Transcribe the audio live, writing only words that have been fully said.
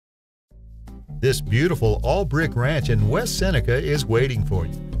This beautiful all-brick ranch in West Seneca is waiting for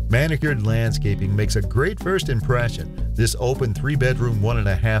you. Manicured landscaping makes a great first impression. This open 3-bedroom,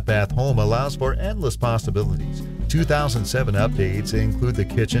 1.5-bath home allows for endless possibilities. 2007 updates include the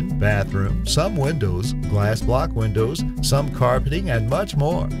kitchen, bathroom, some windows, glass block windows, some carpeting, and much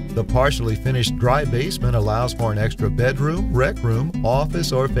more. The partially finished dry basement allows for an extra bedroom, rec room,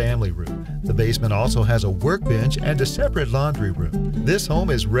 office, or family room. The basement also has a workbench and a separate laundry room. This home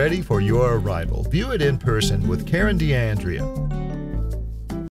is ready for your arrival. View it in person with Karen DeAndrea.